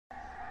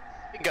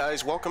Hey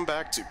guys, welcome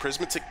back to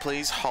PrizMatex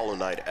Plays Hollow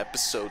Knight,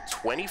 episode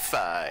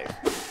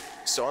 25.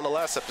 So on the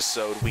last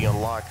episode, we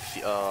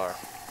unlocked our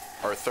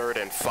third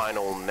and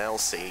final Nail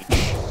Sage.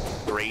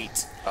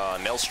 Great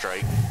Nail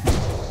Strike.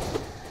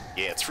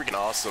 Yeah, it's freaking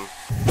awesome.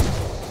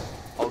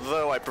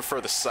 Although I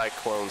prefer the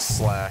Cyclone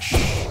Slash.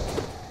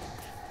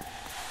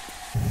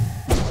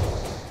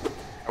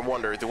 I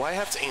wonder, do I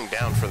have to aim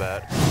down for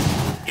that?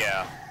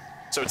 Yeah.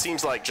 So it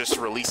seems like just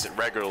release it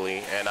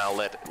regularly and I'll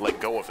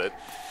let go of it.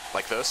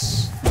 Like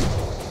this.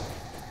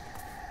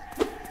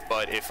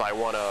 But if I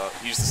want to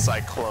use the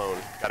Cyclone,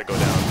 gotta go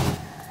down.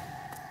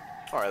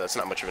 Alright, that's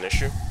not much of an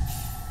issue.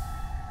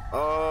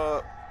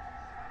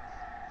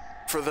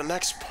 For the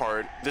next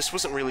part, this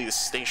wasn't really the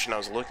station I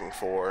was looking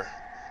for.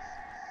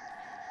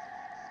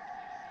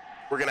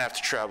 We're gonna have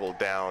to travel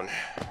down.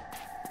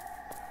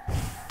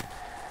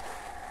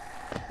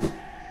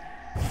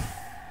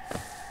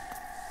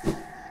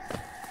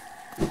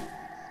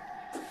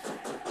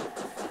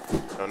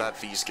 No, not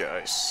these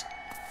guys.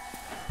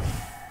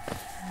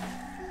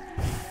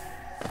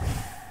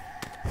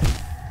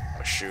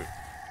 Oh, shoot.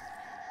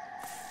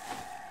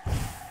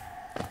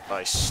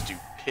 My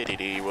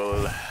stupidity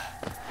will...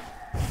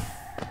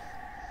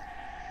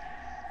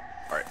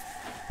 Alright.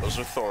 Those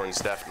are thorns,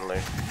 definitely.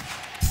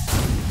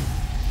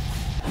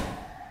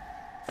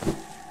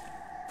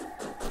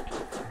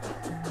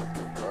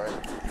 Alright.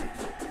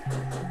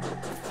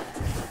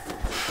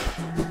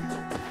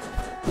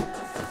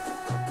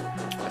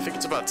 I think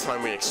it's about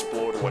time we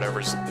explored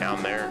whatever's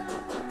down there.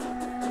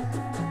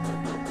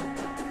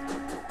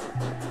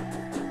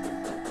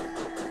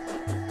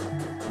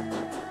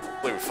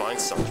 Hopefully we find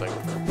something.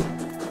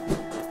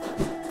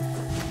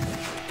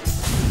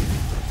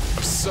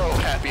 I'm so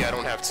happy I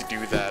don't have to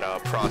do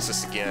that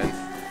process again.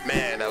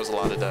 Man, that was a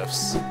lot of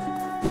deaths.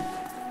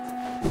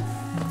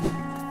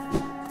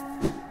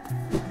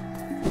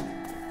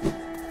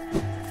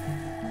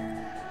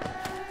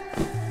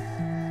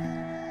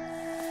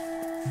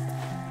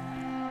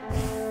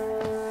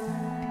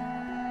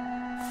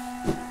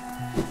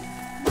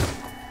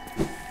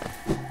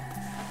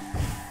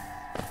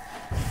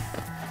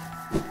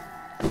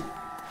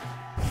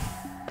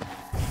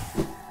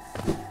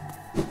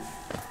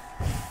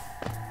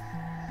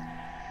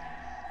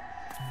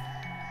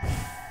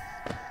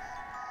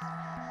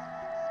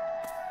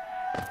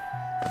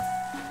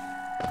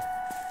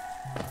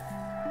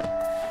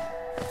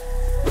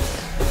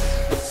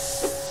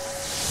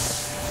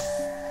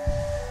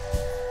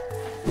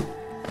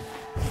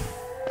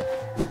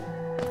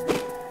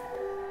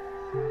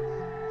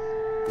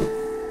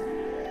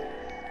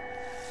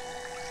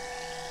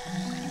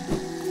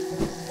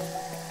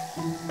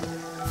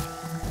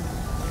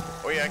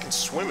 I can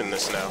swim in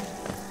this now.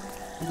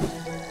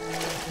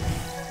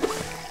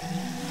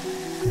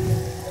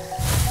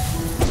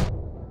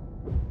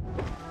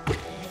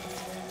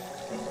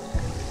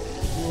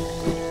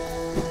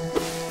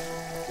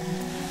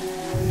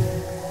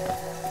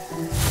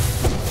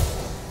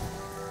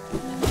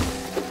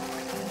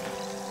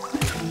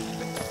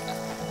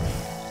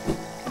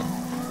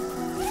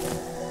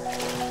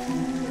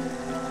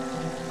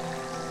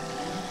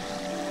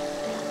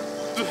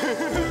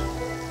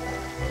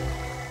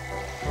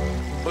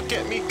 Look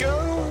at me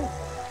go!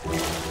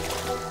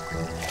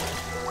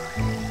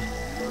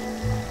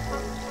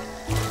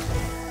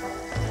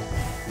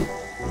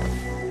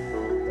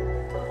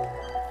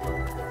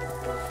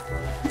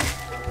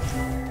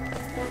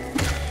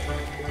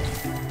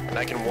 And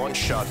I can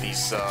one-shot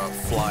these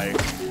fly.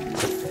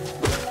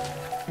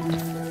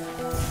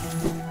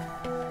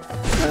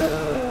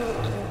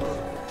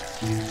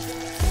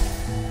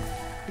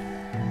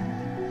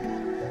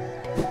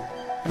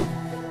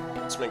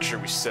 Make sure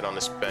we sit on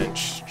this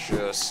bench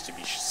just to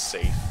be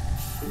safe.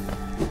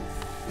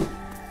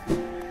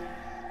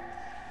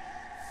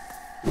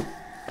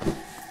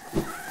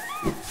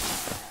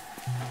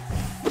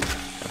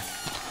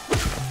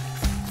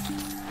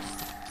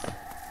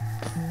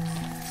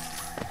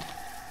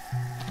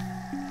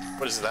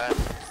 What is that?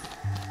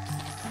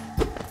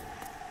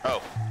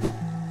 Oh.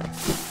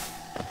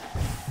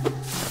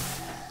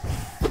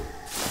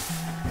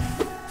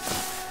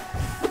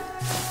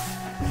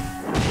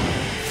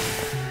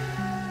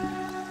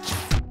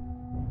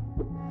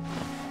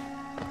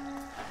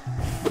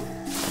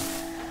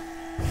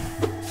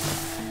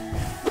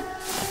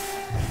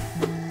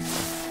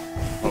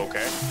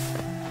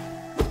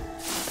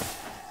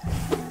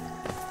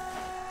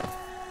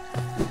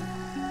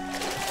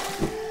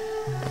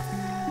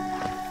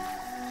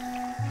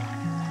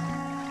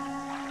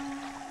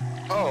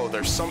 Oh,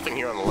 there's something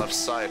here on the left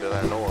side that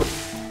I know of.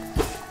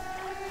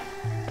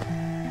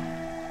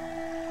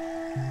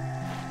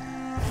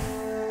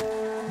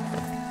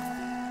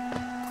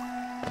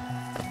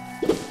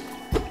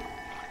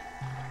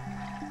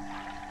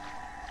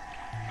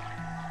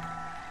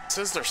 It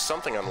says there's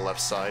something on the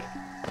left side.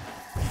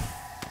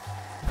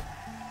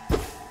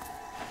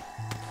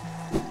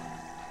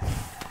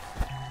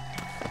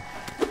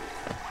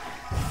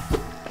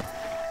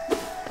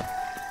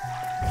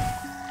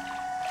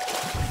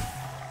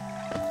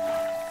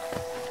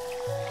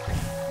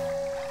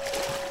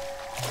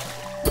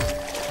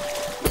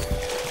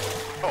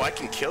 I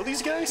can kill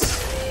these guys?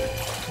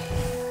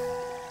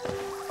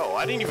 Oh,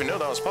 I didn't even know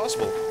that was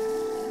possible.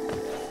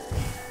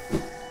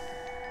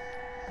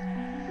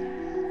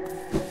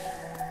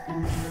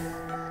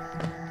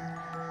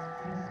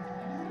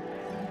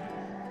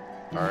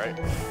 Alright.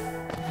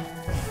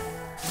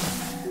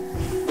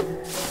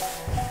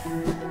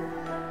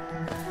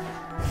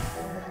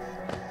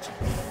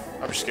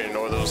 I'm just gonna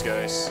ignore those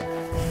guys.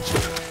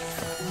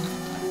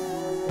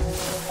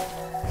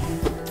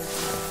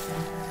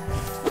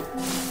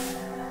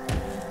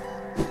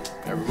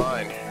 Never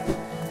mind.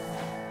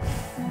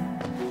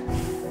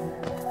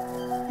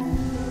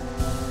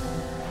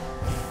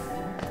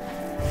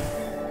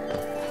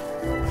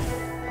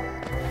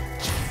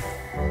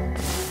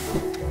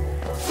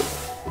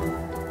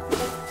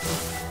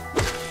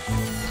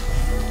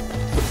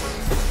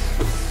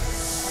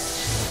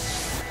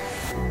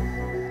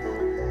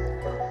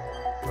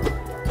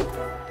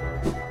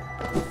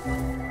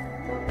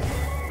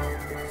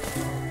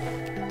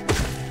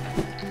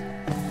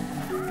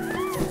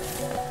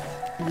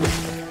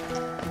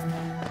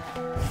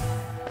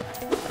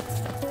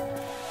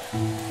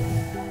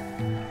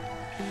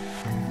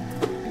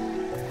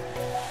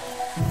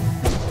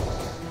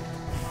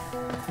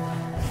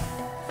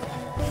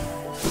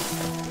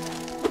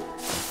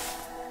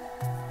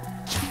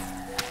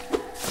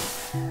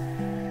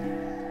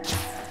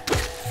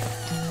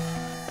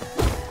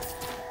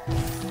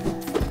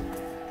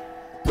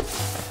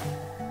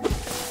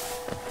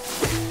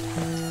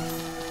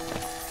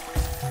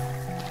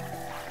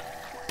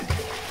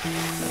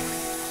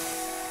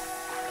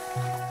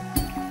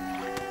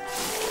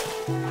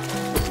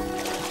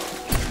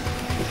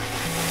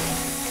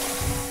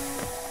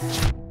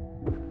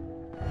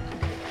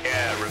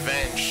 Yeah,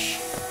 revenge.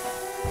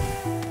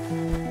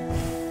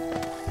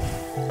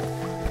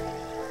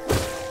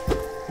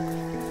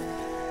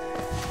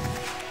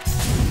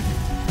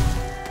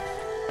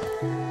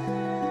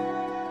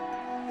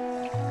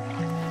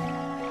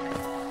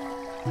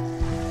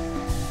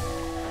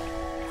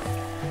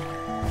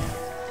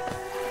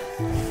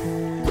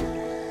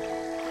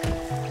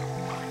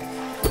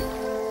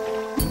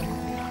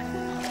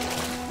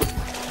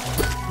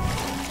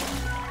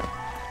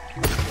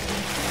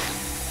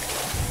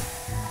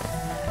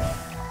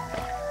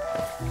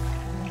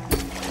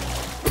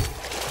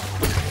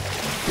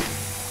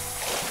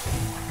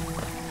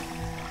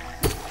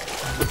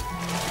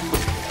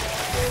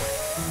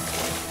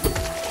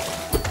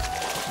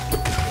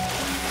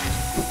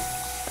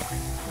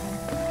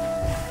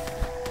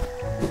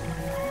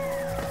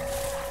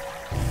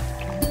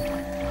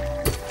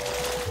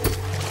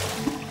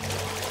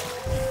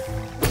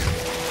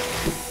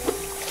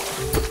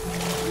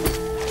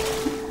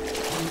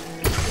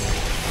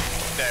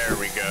 There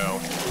we go.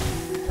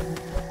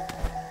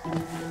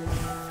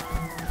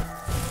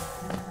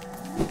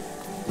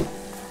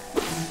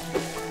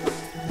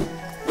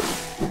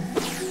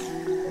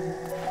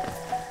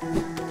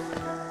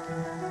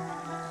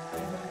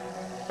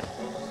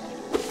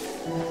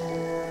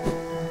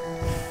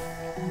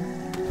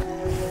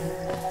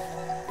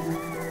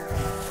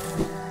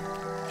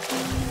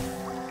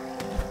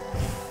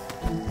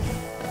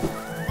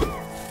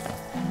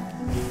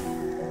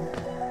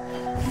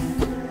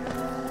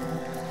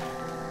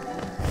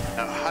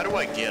 Now, how do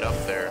I get up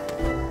there?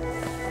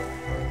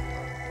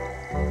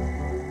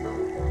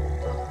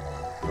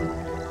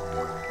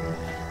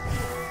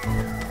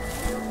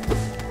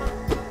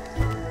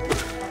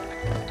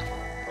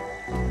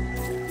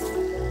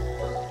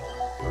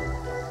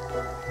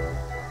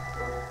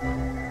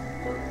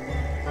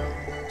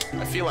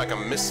 I feel like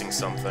I'm missing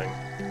something.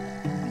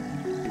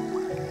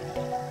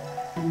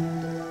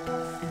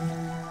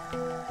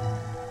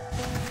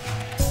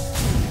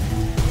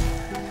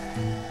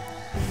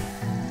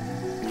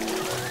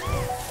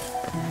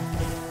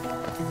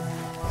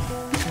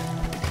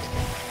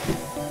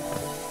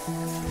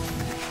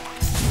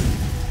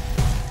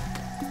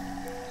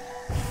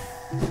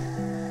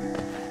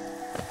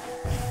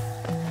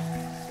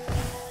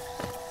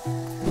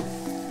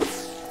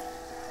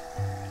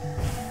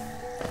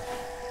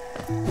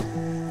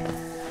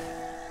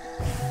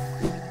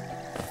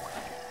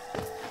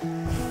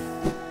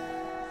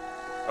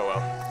 Oh well,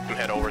 I'm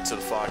head over to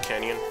the Fog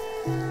Canyon.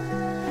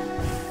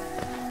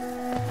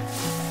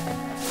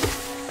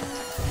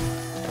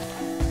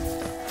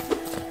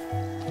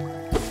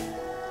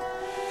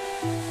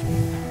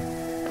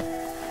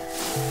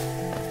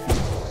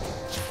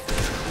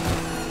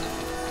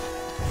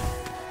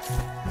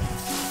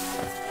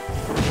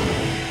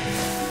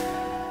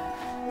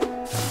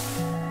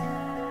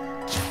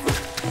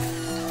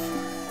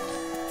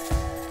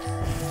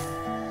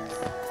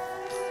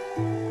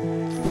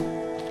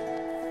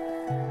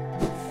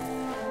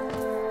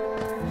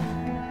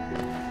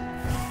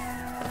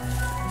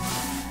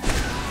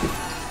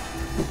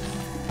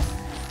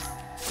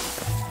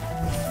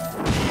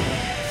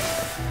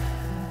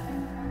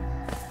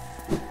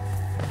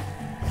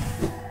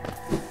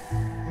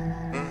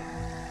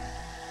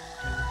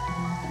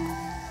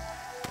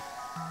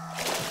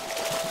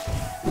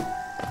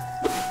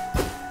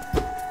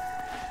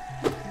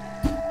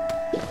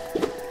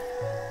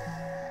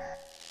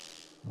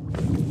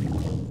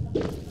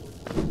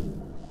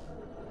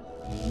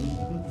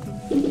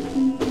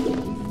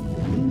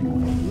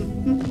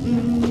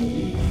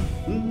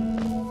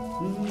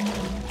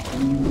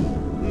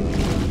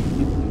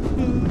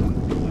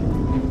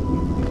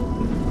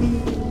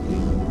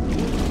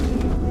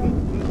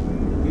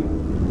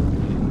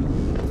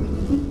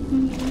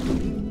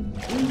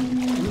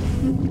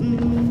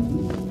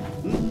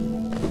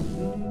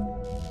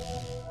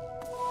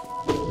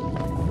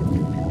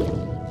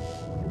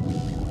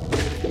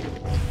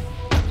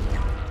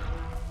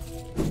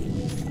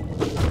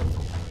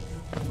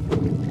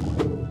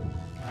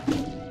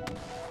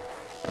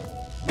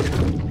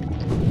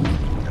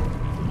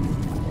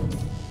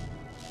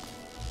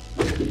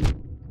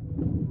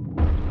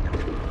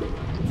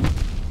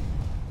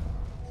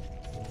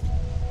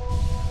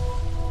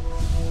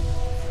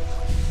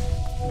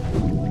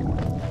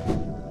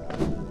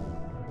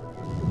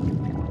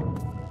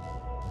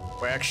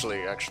 Wait,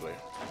 actually.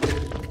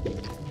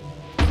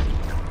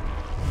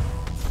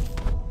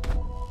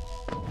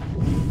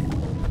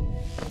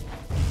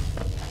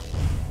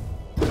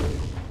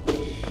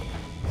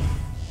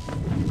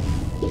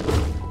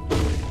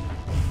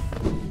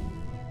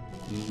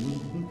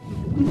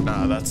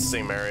 Nah, that's the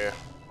same area.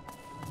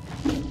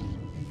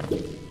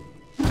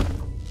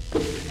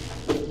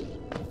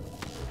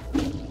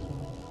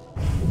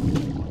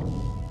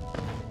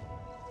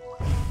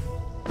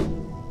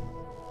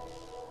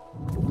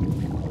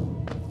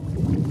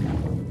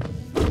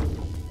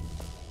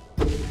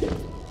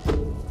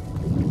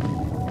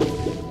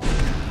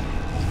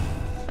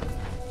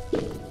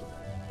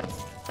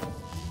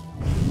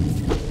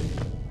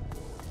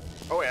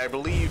 Oh wait, I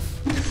believe...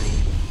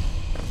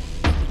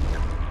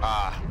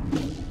 Ah.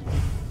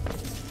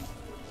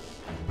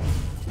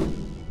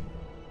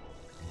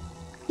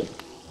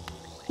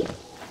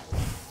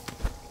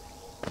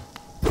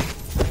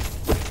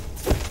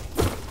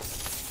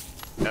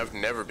 I've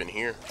never been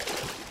here.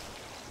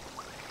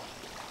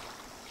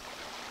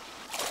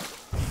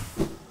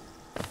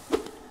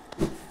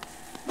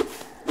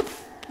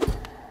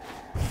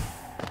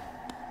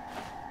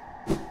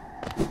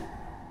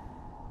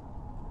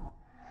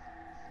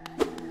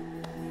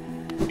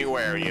 New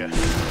area.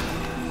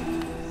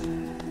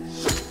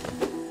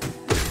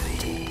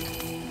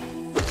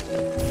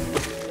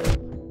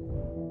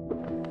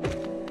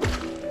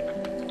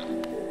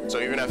 So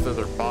even after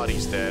their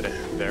body's dead,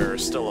 they're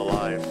still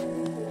alive.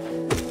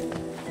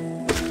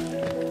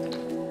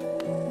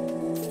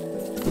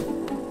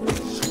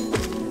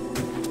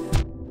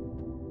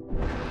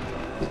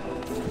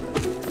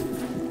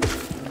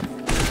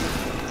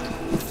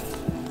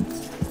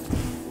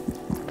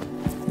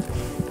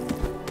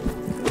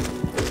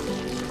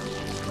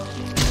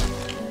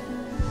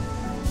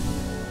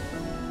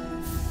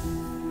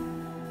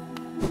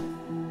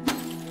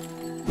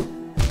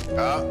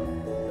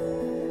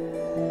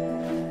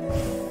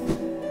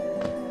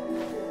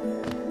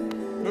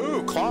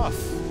 Ooh,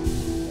 cloth.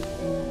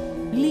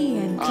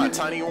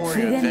 Tiny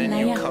warrior,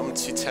 then you come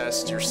to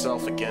test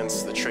yourself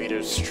against the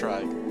traitor's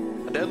tribe.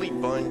 A deadly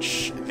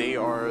bunch, they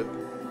are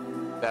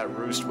that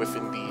roost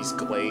within these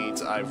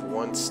glades. I've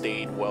once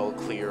stayed well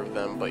clear of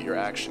them, but your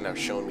actions have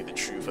shown me the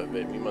truth of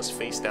it. We must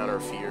face down our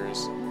fears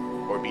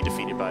or be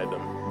defeated by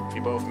them. If we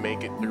both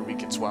make it through, we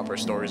can swap our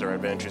stories, our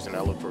adventures, and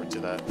I look forward to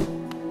that.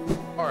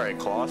 Alright,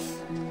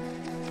 cloth.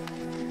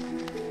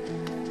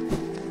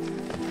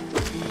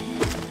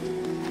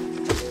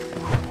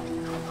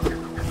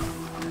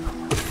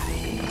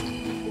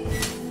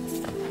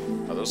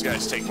 Oh, those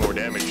guys take more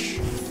damage.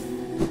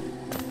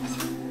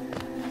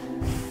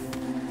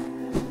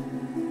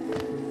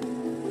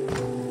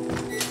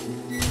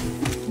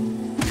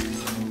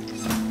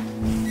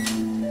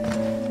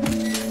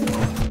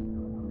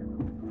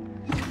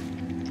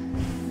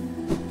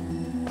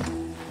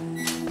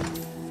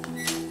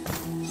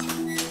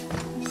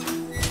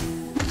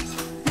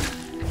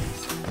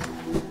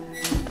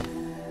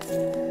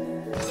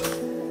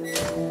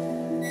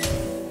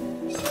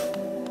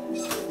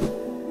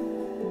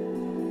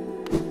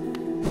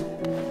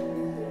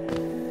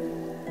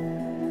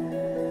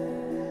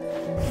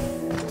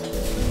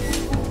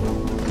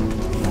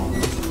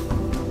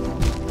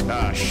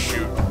 Ah,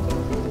 shoot.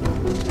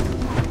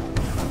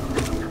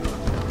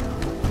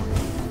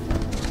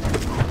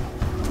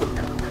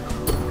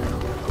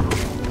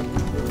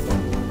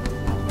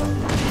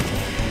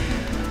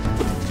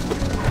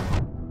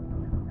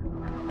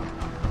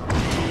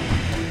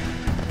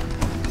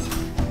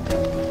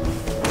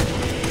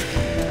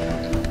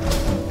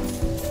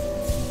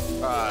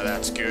 Ah,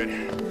 that's good.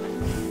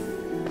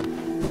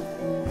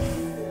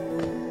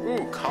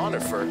 Ooh,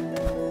 conifer.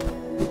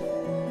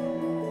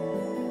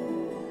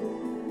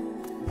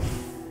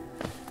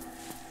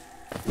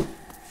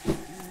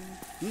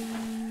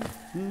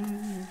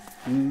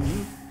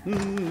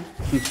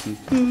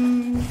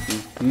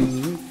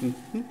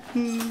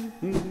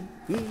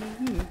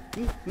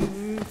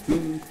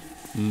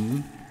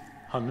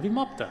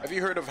 Have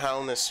you heard of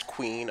Howlnest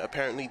Queen?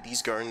 Apparently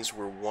these gardens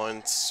were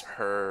once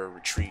her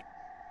retreat.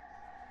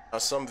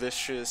 Some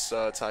vicious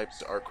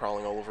types are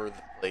crawling all over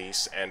the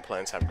place and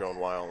plants have grown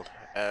wild.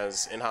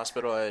 As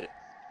inhospitable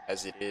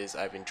as it is,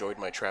 I've enjoyed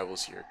my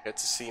travels here. Get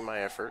to see my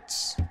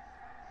efforts.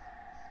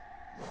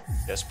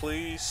 Yes,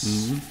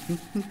 please.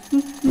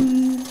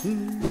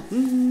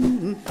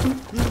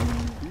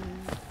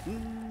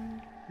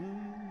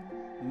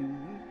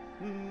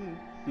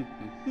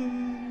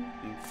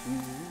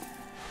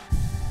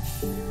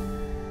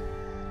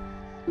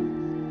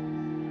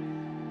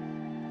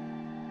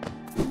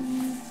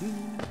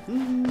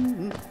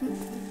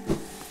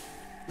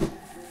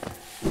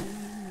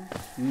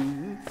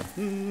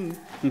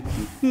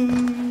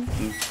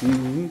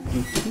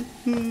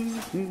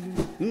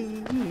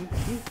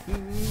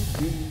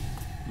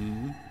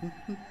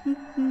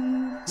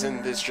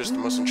 Isn't this just the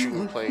most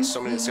intriguing place?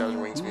 So many discoveries are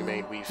waiting to be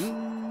made.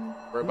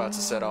 We're about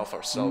to set off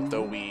ourselves,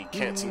 though we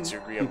can't seem to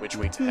agree on which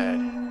way to head.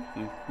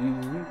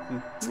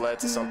 It's led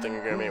to something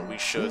agreement. We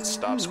should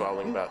stop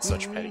squabbling about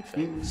such petty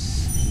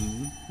things.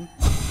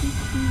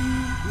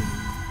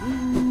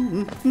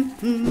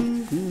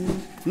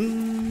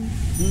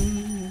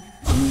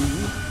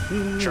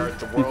 Chart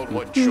the world,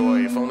 what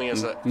joy. If only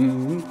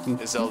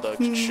Zelda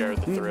could share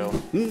the thrill.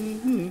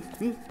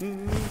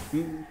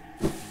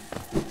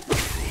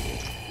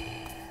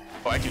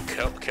 Oh, I can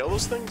kill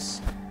those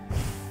things?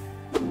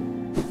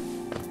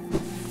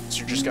 So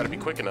you just gotta be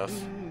quick enough.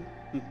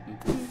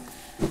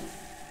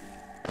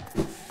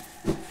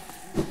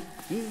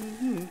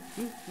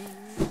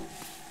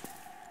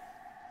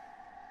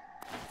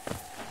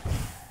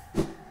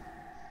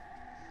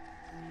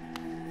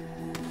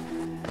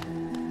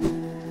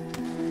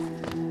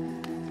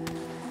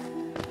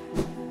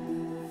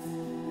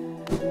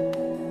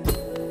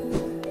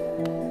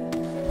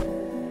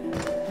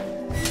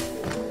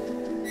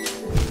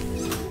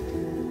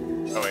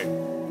 Oh wait.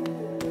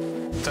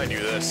 Once I do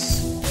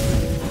this.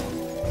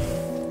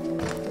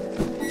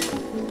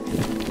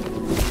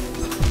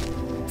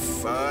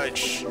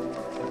 Fudge.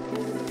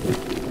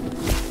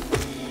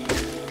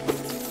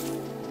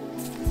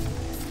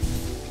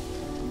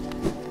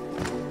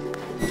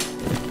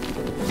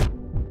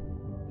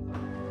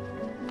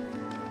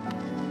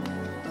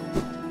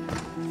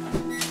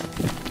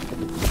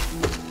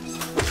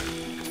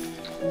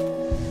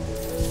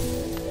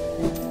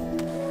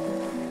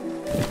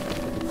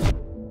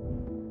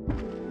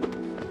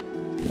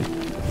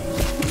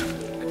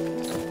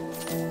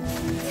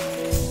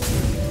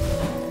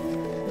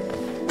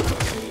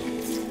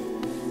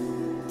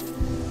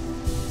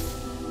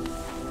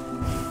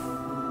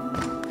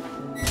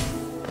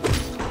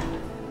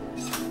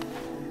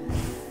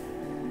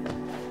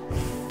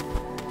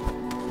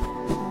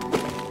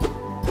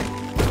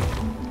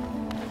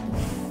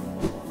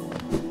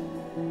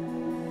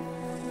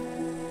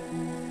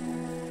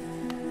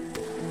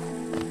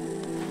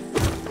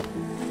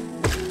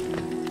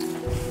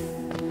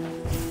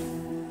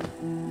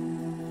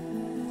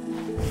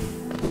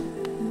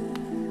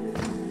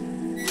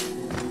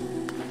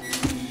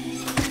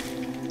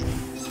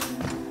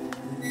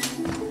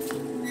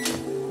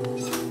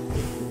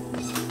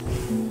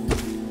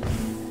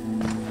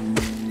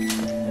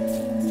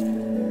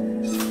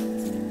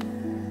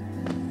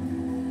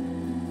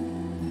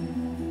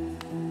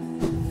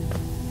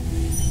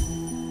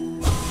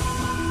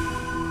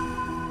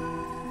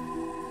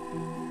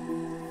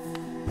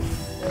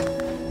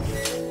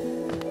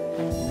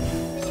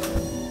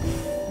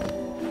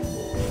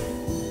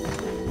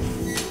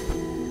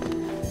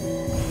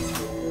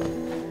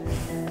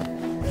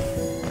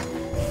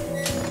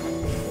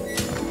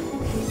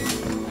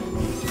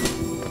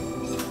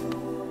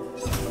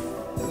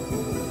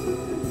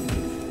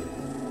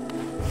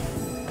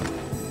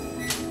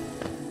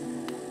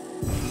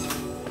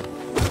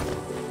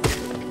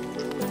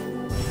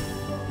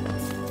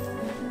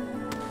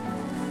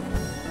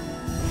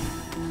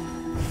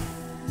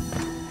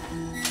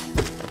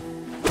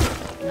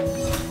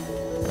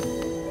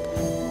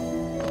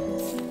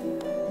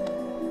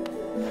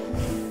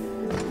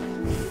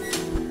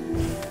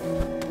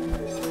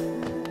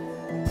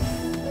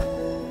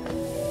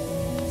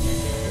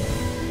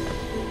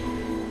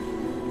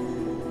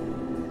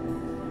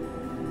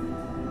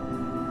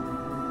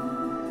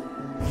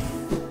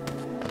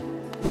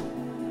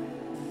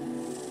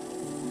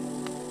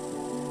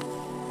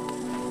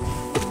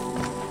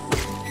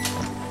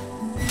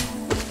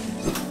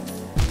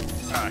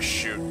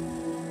 Shoot.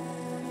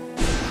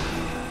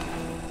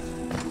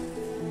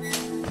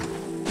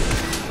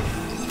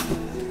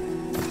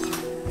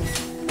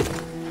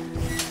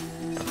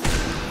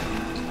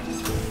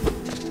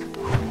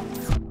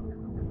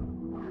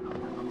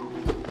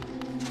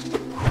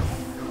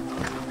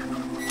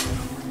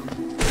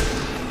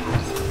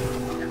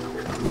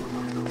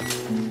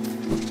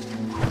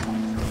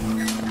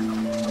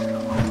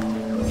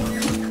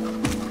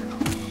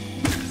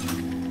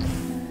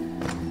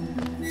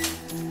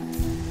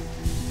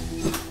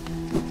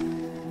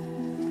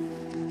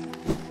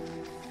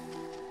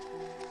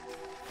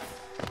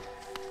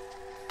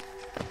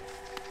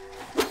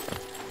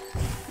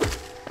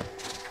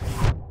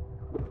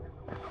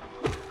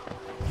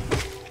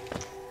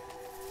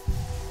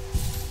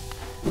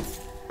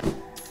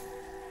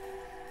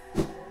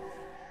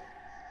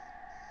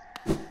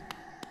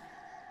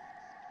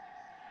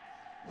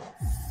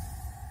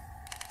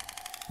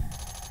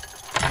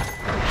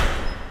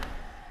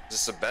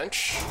 Is this a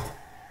bench?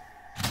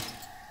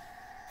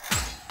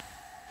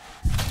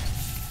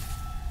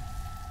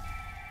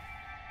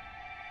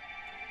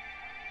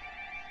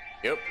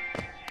 Yep.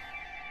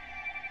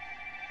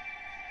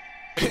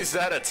 Is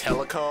that a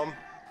telecom?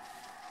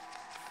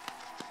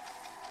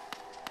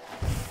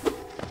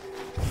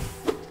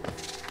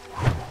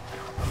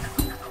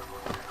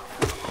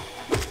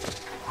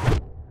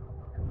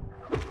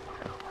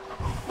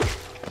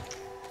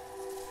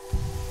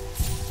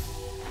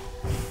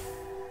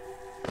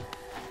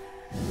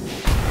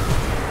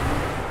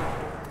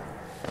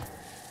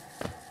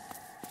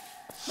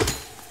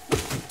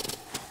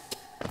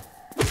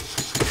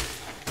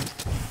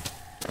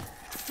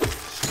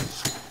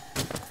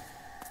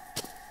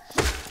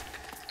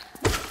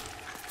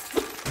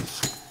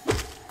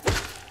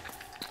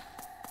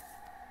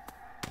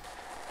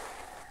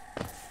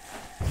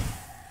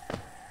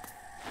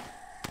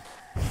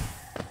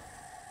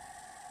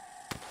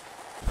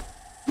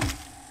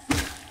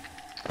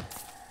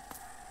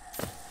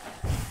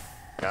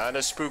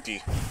 Kinda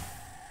spooky.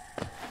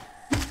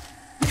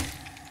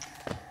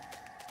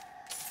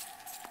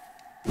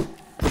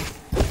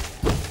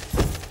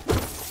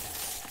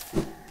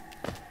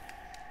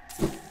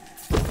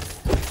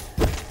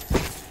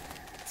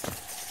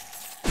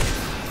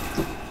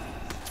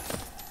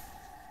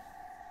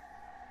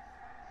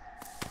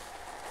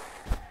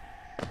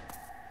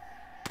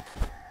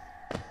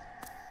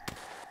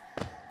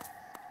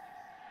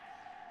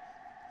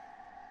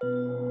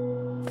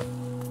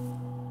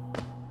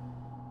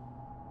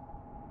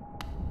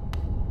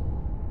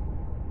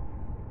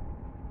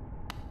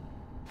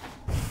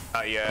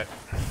 Not yet.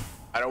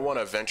 I don't want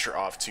to venture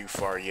off too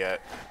far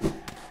yet.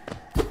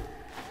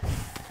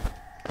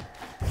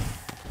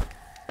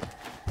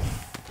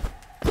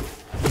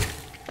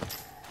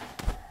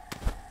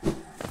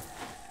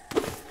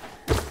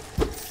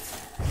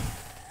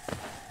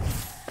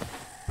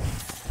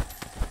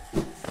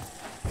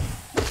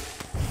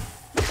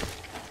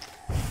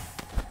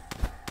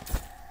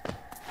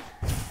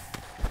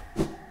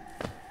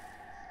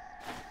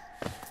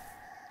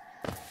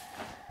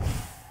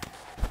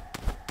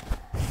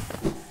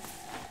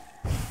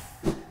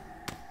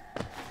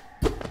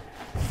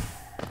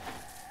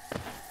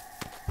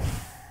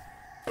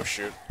 Oh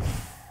shoot.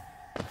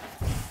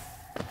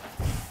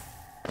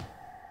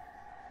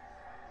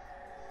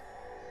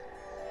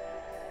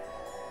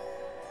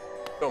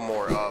 Go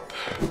more up.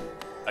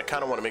 I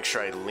kind of want to make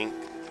sure I link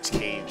these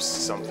caves to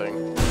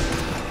something.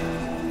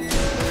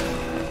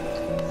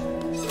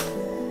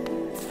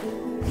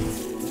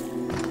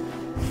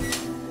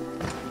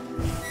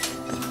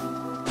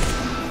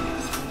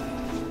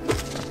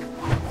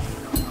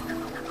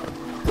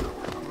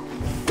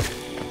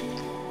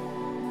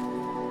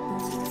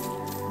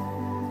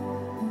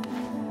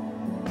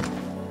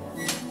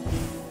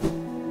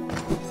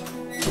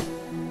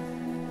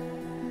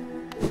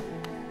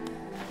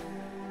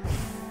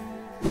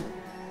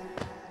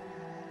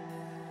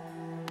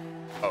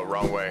 Oh,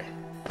 wrong way.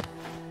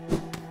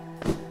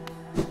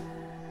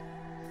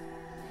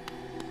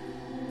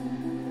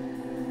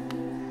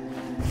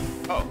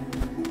 Oh.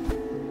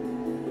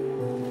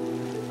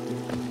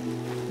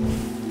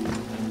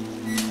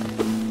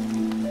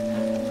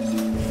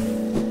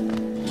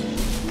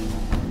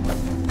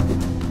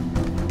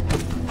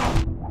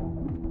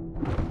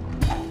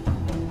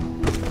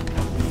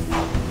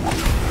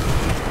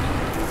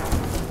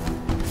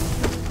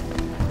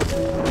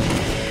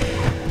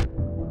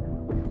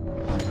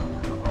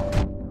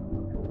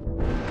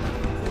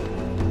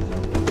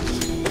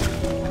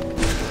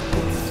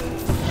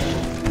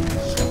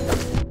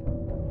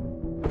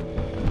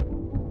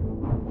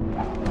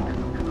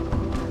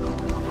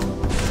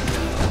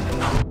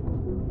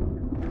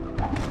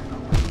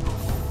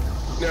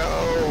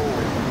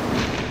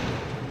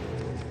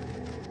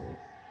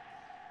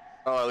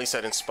 Oh, at least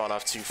I didn't spawn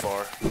off too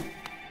far.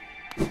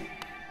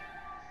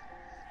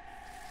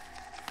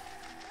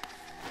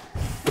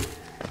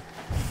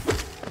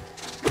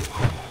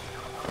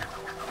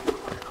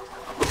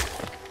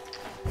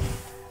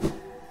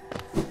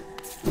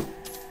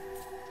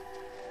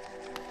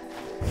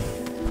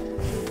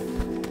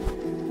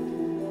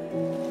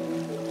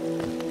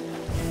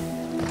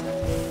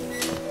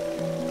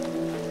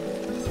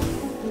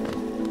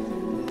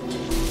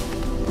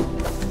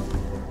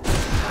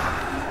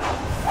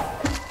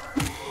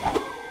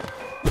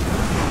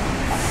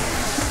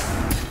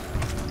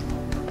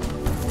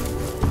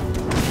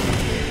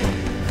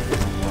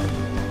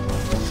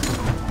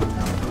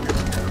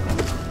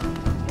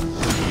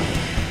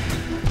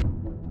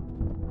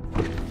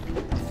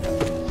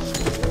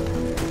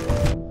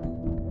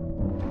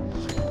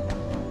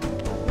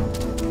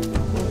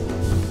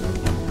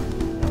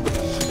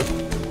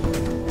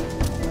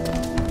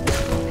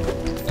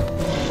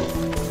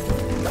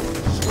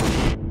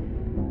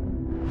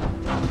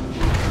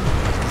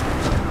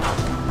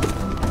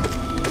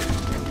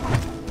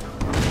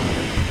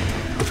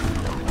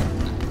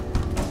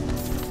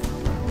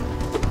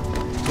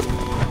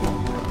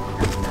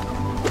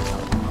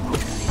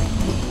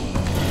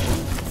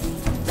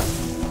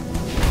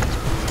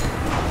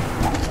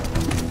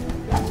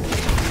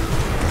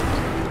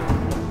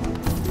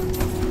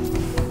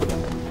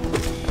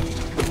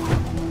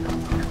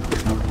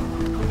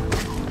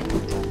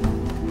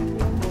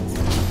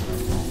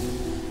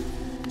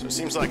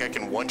 Seems like I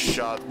can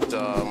one-shot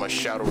my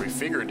shadowy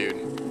figure, dude.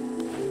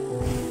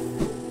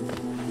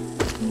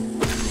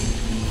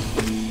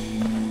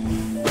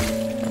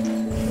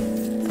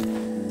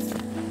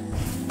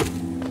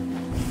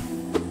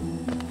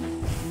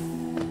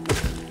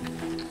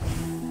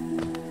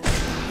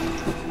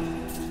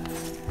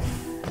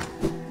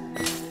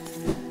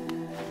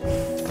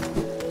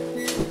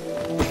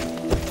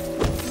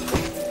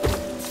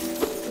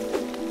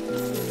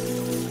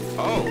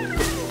 Oh,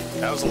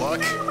 that was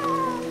luck.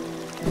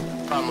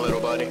 Come,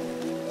 little buddy.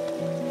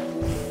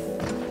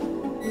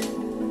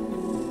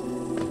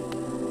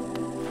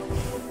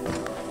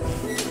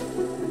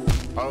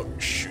 Oh,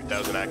 shoot, that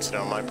was an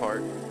accident on my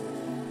part.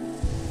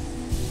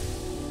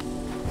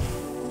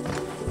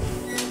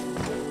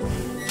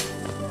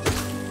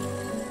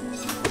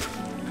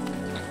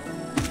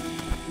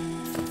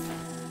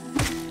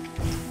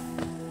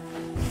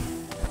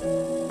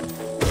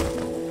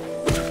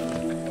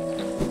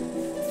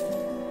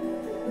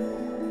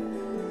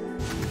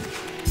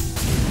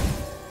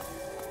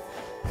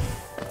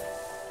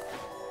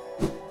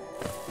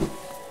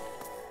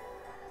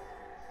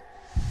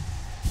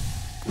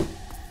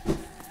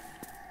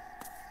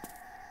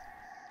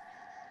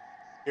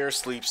 Here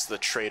sleeps the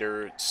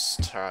traitor's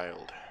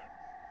child.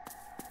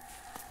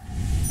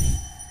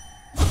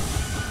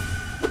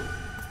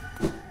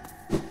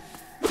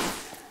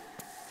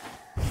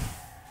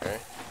 Okay.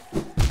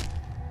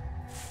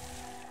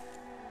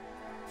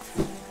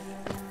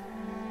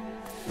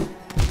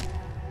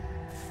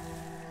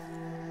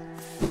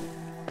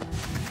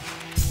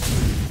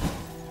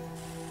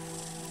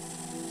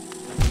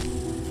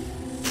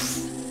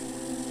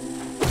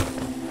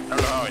 I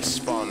don't know how I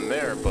spawned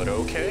there, but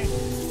okay.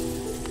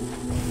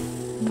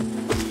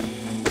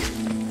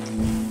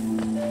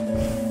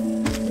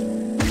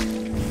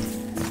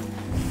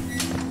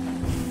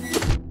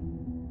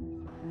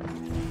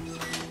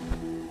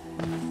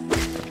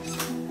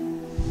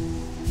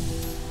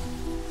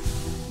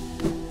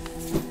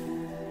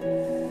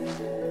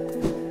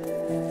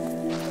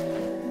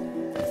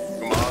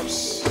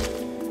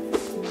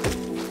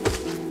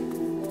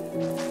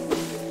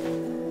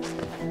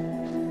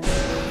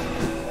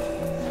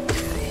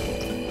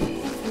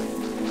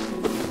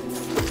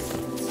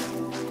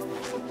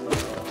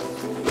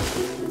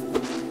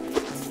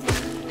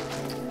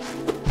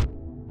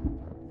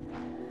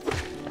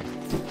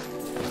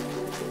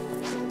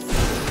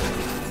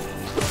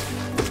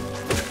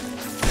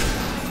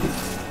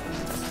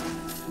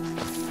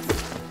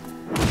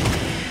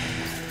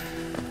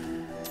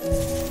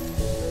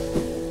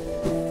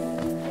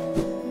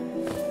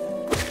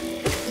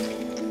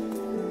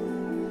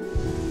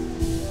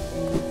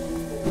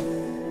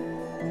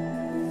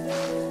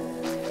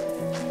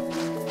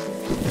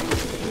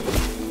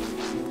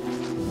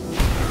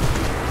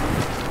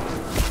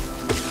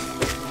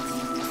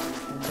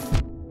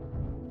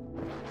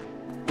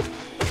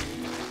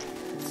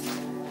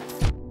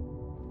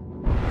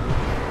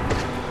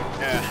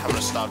 I'm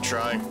gonna stop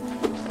trying.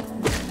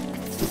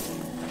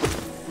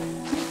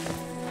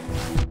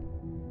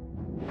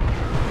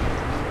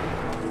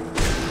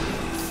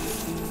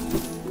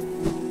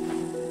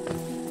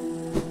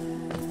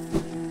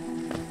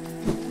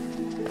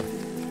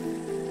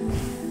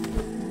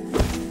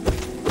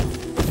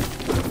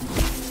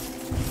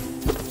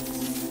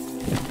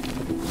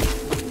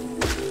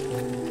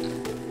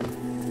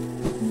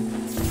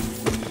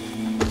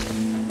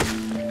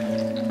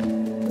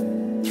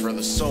 It's for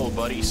the soul,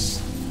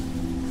 buddies.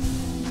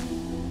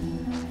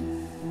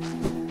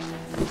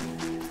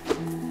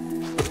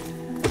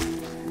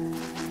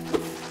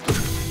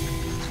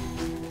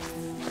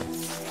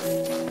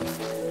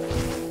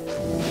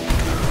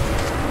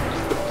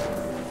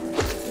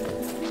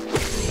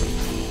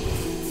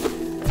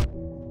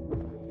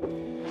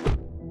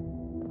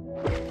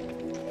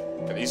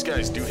 These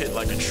guys do hit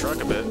like a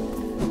truck a bit.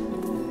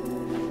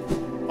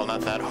 Well,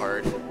 not that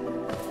hard.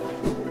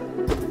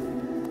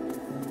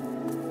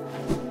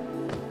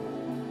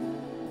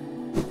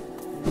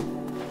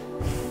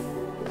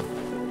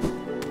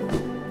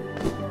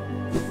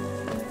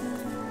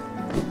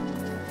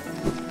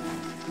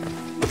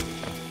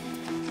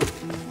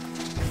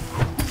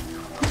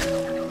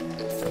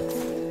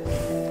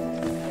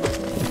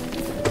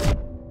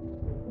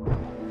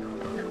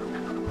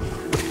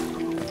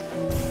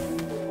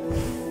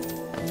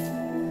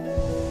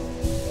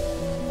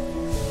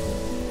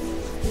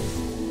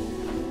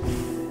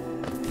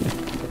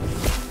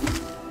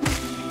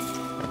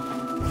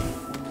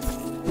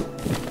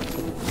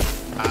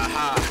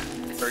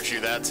 You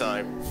that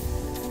time.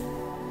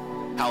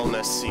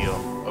 Halness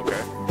seal.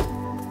 Okay.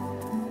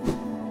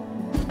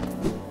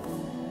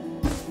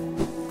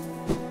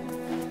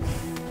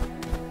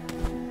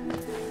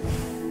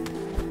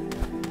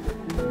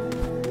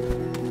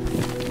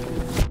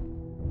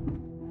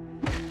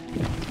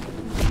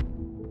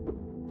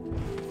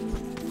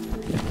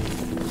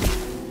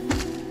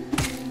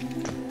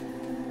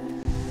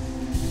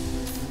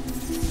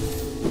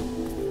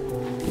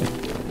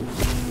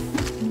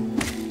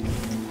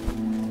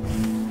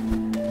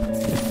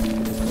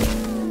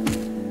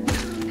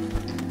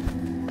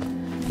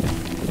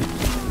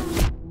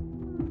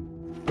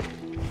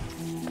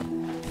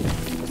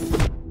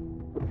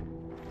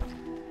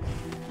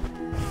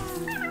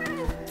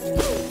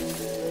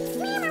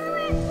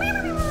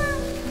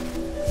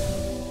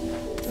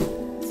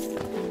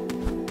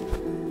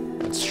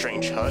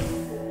 Strange hut.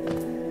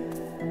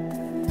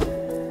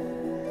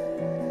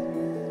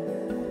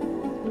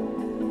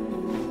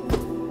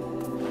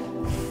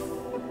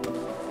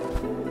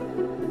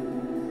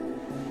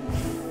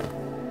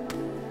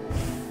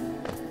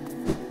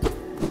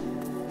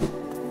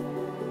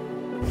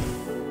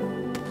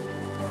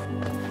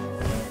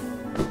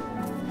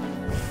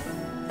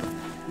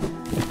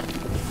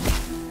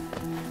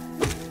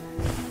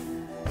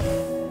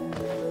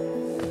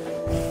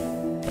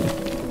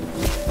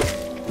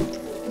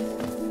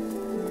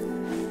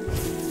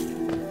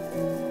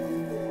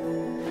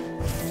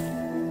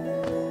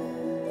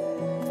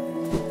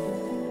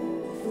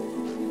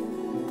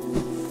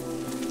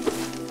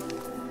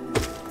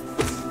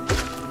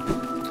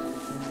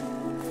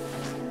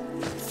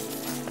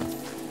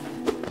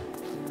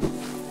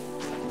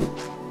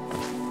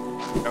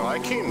 Oh, I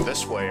came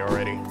this way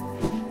already.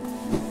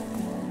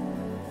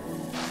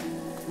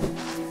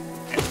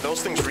 And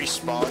those things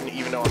respawn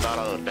even though I'm not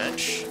on a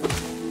bench?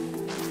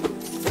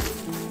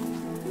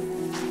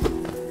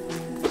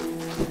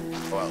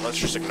 Well, let's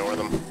just ignore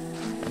them.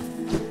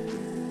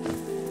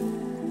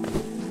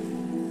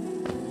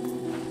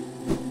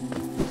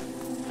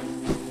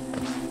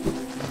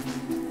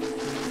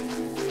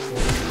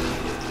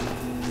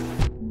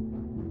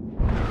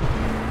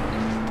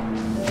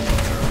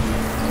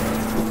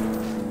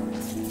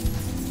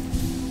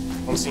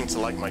 Don't seem to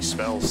like my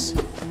spells.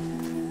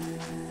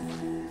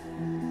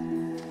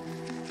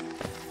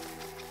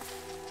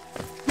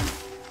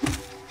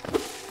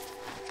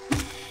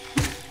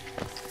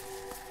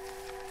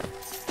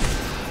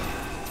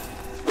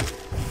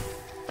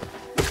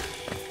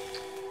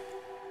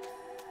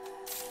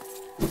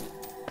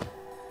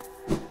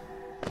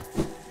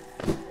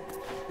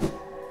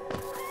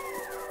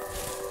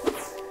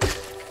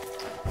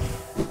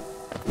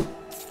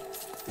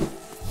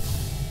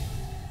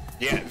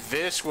 Yeah,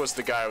 this was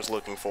the guy I was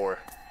looking for.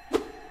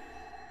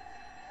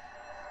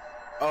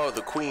 Oh,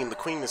 the queen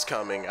is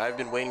coming. I've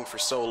been waiting for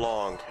so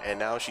long, and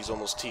now she's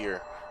almost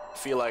here. I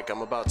feel like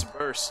I'm about to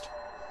burst.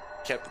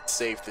 Kept it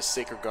safe, this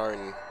sacred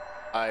garden.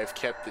 I've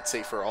kept it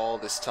safe for all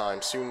this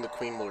time. Soon the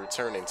queen will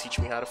return and teach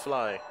me how to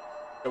fly.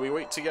 Shall we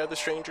wait together,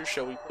 stranger?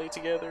 Shall we play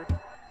together?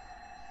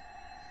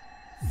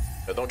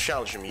 No, don't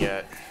challenge him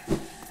yet.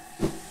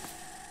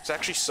 It's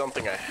actually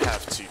something I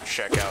have to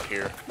check out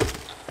here.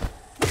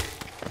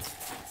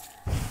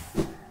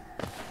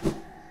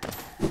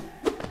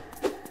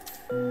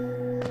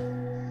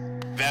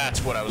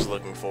 That's what I was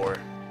looking for.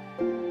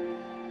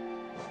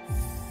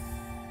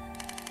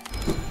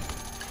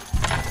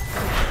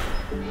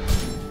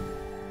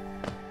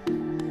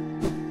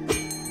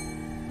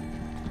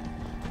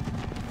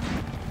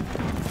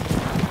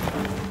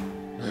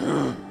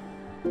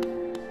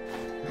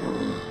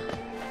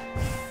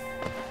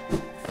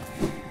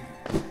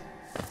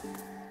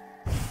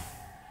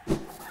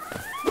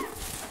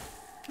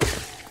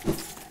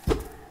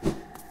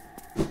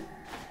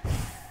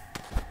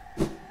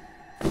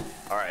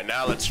 Alright,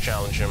 now let's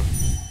challenge him.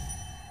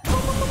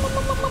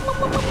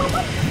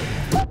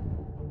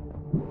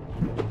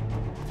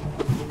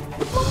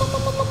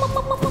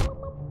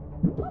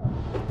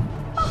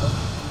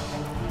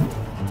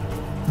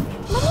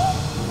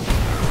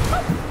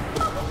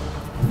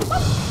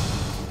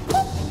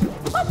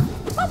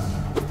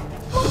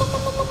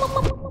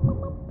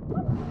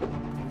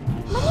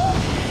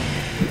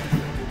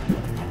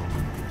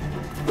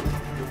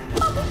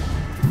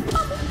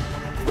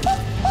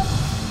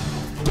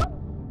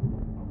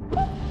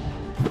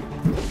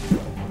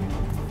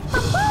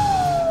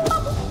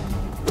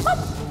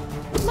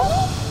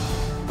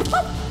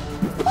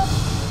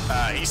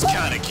 He's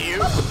kinda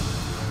cute.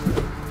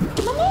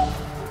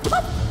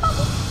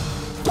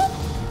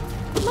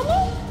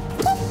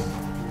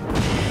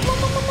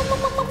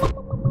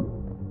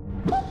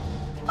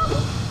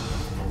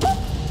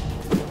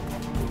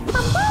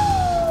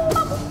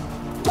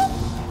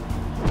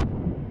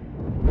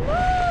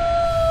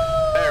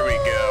 There we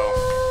go.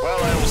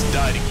 Well, I almost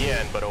died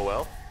again, but oh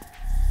well.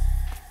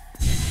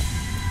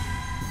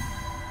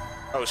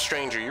 Oh,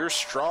 stranger, you're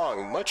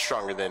strong, much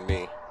stronger than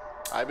me.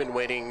 I've been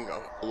waiting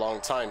a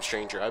long time,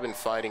 stranger. I've been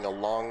fighting a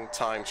long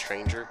time,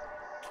 stranger.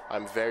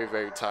 I'm very,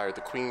 very tired.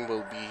 The queen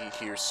will be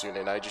here soon,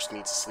 and I just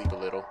need to sleep a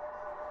little.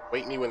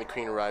 Wait me when the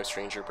queen arrives,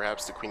 stranger.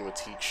 Perhaps the queen will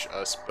teach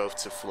us both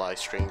to fly,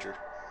 stranger.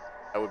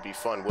 That would be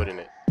fun, wouldn't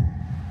it?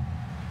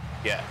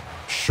 Yeah,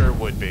 sure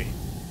would be.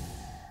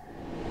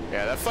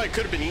 Yeah, that fight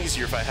could have been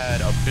easier if I had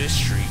a Bis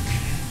streak.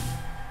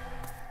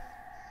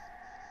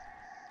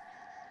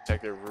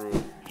 Detective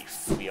Rule,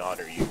 we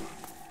honor you.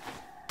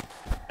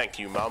 Thank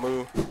you,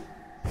 Marmu.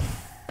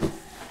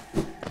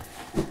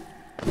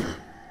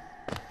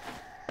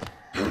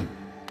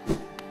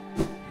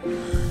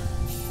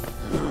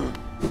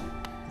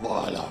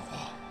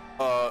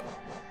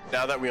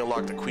 Now that we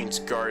unlocked the Queen's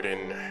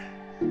Garden,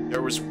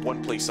 there was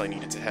one place I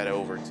needed to head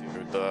over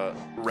to, the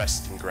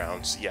resting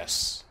grounds,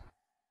 yes.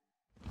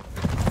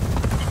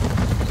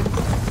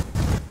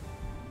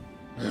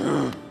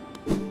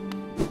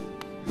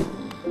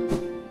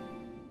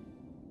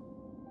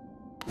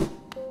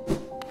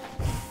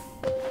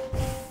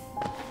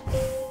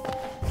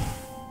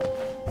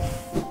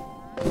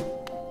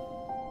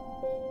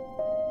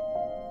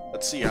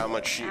 Let's see how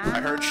much she... I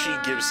heard she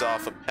gives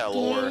off a pell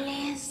or...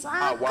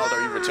 Ah,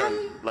 Wilder, you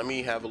returned. Let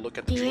me have a look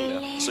at the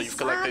dream now. So you've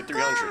collected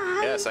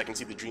 300. Yes, I can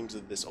see the dreams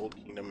of this old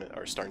kingdom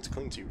are starting to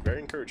cling to you. Very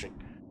encouraging.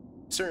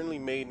 Certainly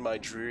made my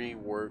dreary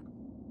work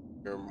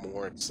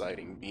more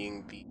exciting.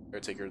 Being the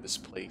caretaker of this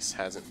place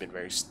hasn't been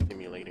very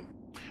stimulating.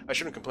 I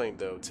shouldn't complain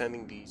though.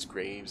 Tending these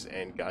graves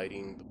and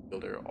guiding the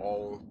builder,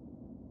 all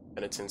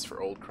penitence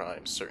for old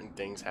crimes. Certain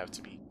things have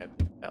to be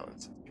kept in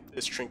balance. Keep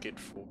this trinket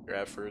for your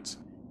efforts.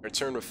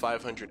 Return with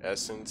 500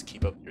 essence.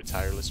 Keep up your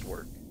tireless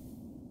work.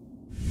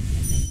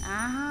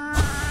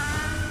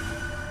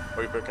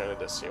 Voy por cada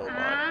deseo,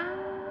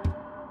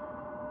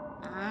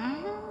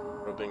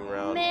 rubbing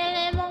around.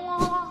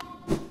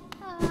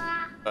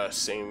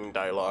 Same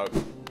dialogue.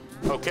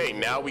 Okay,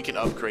 now we can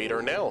upgrade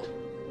our nail.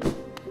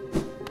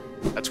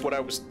 That's what I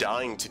was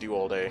dying to do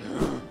all day.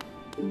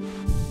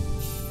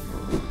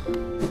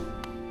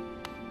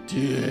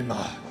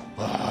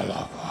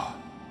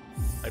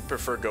 I'd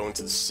prefer going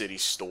to the city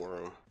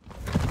storeroom.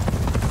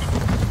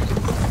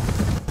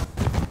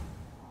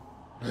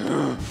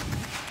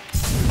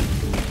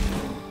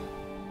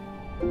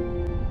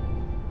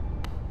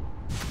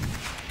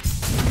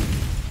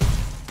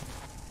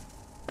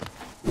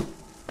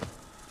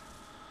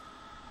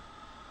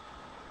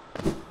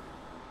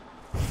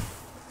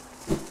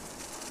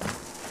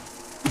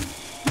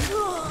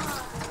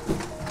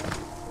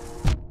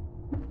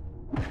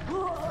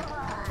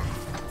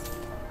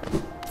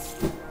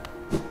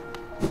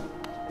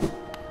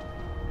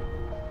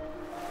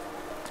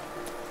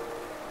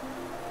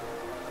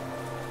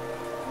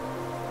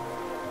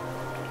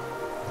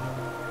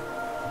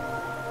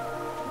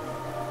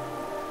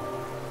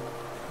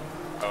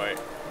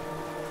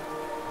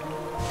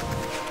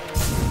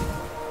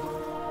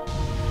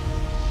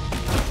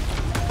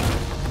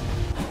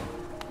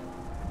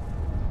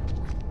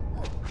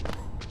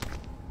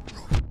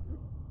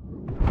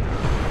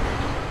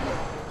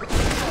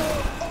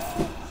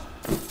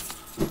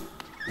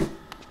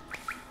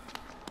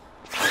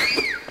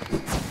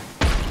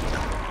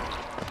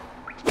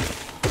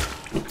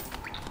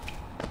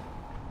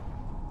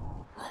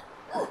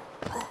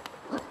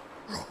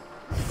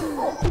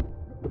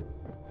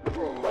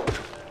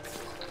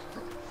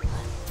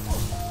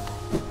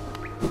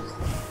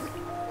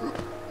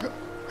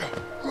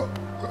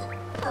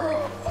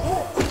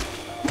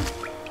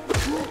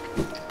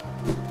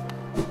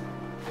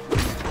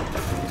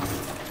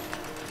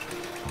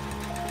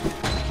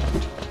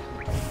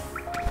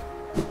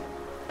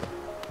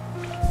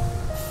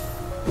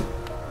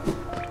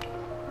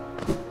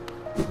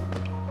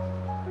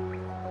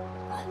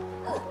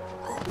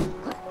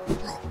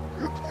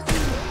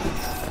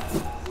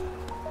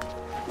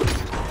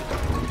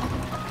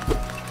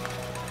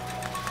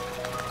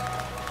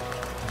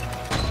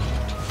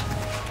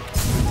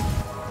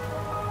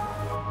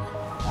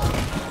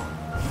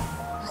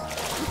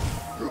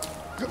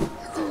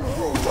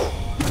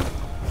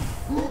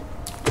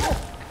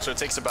 So it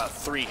takes about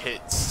 3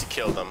 hits to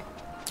kill them.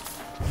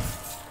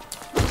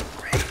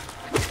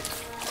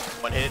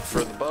 1 hit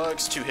for the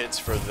bugs, 2 hits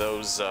for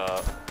those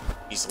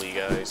measly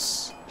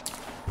guys.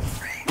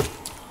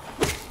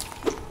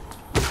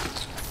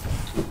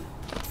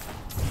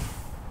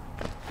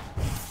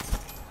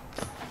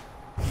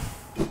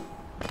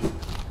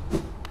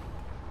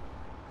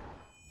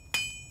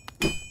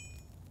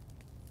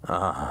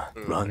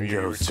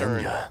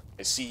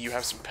 I see you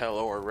have some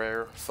Pello or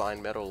rare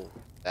fine metal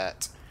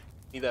that.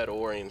 Need that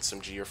ore and some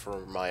gear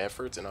for my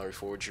efforts, and I'll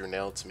reforge your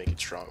nail to make it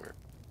stronger.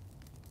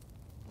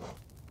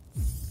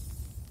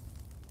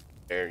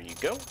 There you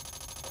go.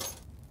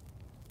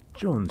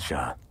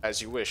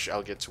 As you wish,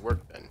 I'll get to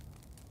work then.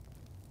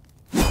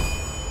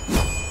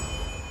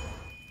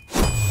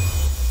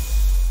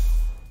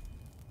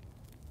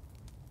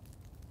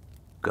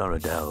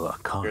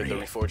 Here, the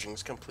reforging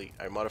is complete.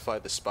 I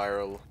modified the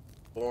spiral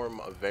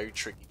form, a very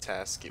tricky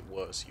task it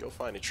was. You'll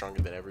find it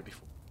stronger than ever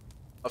before.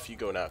 Off you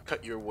go now.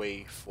 Cut your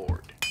way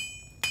forward.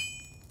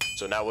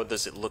 So now what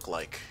does it look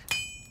like?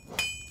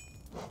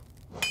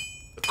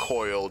 The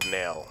coiled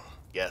nail.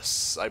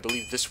 Yes, I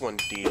believe this one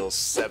deals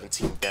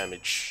 17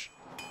 damage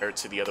compared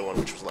to the other one,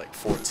 which was like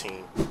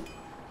 14.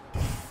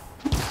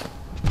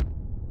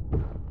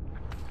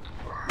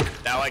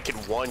 Now I can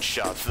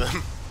one-shot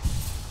them.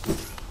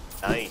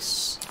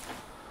 Nice.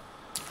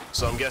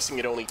 So I'm guessing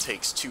it only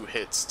takes 2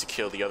 hits to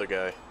kill the other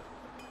guy.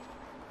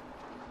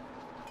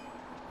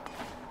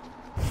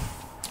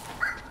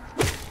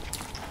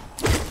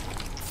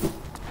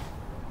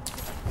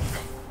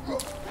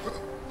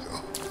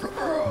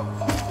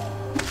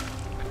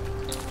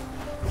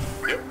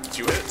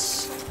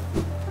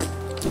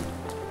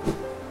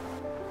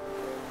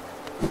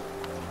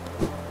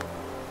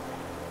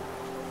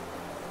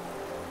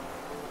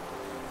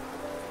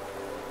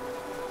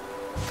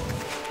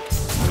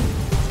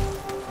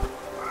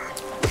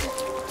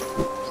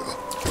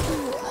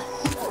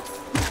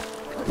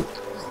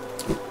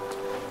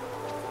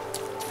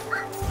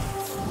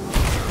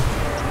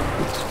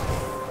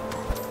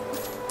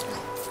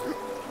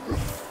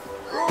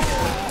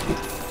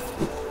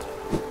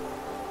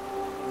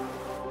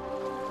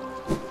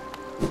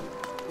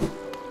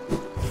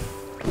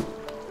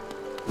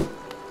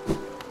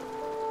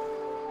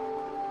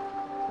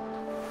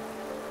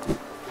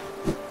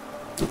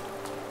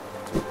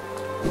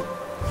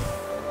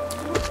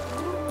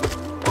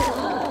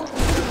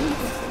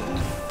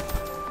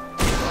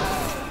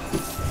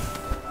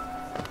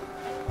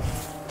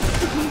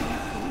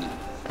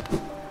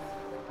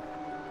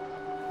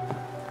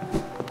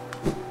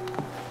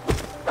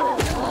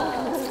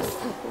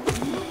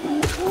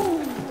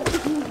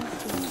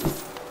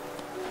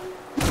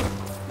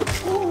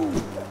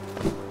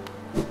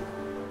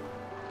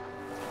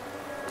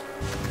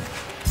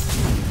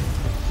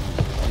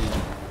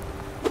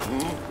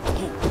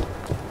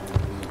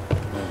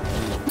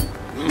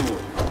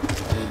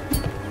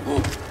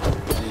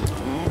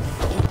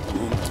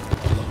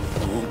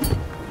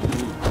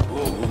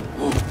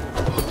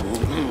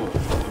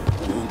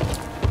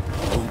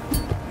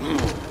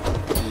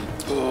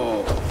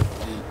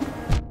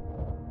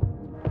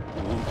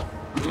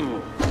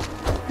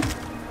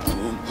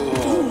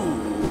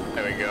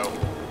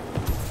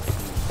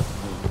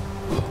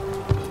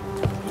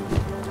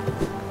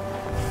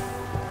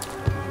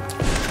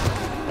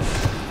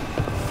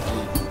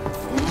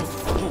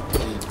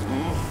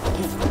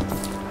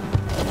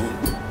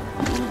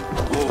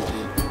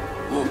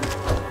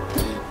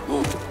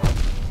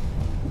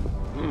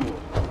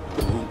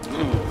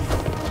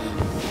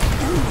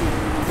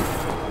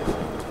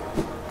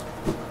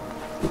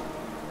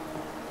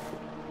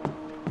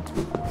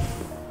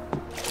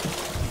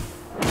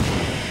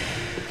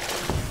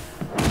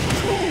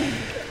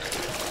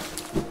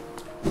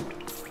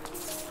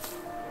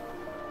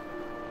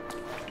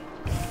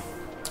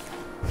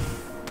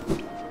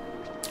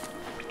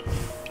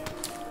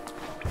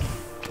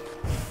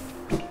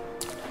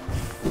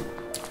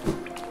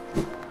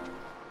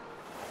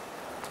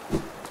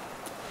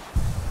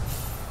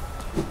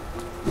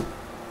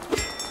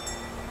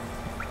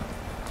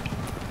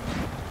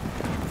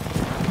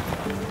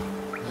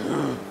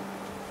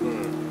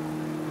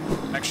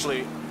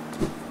 Actually,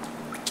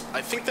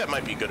 I think that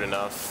might be good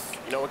enough.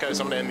 You know what, guys?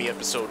 I'm gonna end the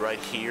episode right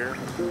here.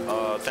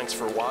 Thanks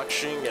for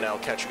watching, and I'll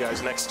catch you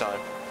guys next time.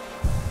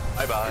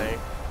 Bye-bye.